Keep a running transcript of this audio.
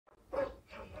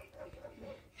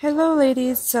Hello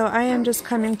ladies, so I am just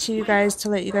coming to you guys to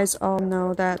let you guys all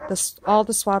know that all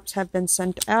the swaps have been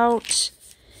sent out,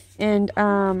 and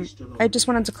I just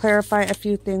wanted to clarify a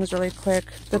few things really quick.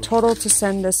 The total to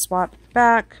send this swap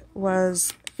back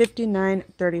was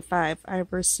 $59.35. I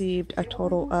received a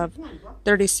total of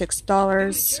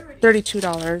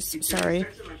 $32, sorry.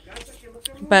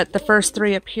 But the first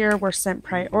three up here were sent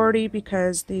priority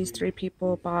because these three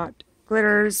people bought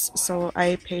glitters, so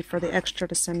I paid for the extra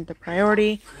to send the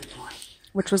priority,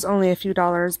 which was only a few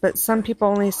dollars. But some people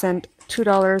only sent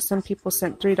 $2, some people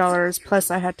sent $3,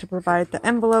 plus I had to provide the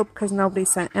envelope because nobody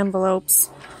sent envelopes.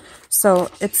 So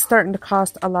it's starting to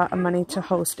cost a lot of money to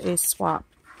host a swap.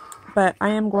 But I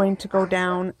am going to go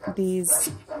down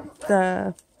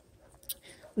the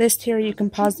list here. You can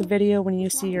pause the video when you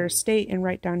see your state and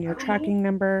write down your tracking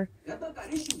number.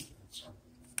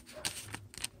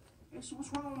 What's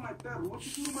wrong with my dog? What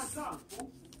you do to my dog, fool?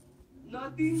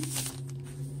 Nothing.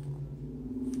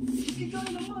 You keep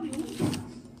getting the money.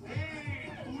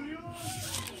 Hey, Julio.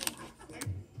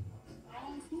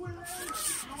 Don't do it,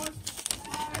 bitches.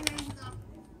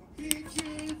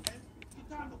 It's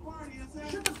time to party,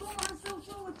 shut the door, I'm still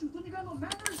showing with you. Don't you got no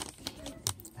manners?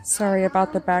 Sorry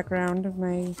about the background.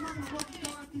 My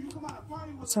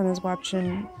son is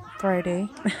watching Friday.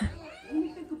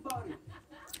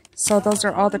 So those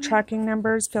are all the tracking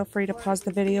numbers. Feel free to pause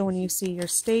the video when you see your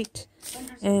state.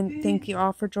 And thank you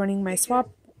all for joining my swap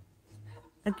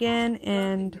again.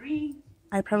 And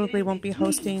I probably won't be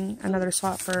hosting another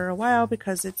swap for a while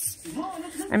because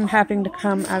I'm having to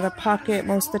come out of pocket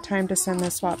most of the time to send the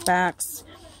swap backs.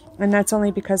 And that's only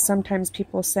because sometimes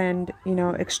people send,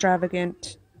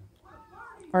 extravagant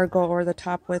or go over the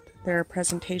top with their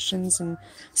presentations, and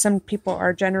some people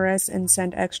are generous and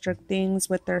send extra things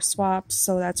with their swaps,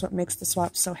 so that's what makes the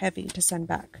swaps so heavy to send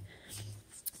back.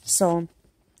 So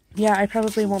yeah, I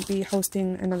probably won't be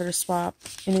hosting another swap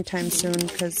anytime soon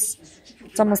because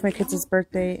it's almost my kids'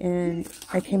 birthday and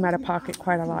I came out of pocket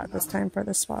quite a lot this time for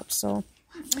the swap. So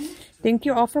thank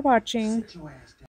you all for watching.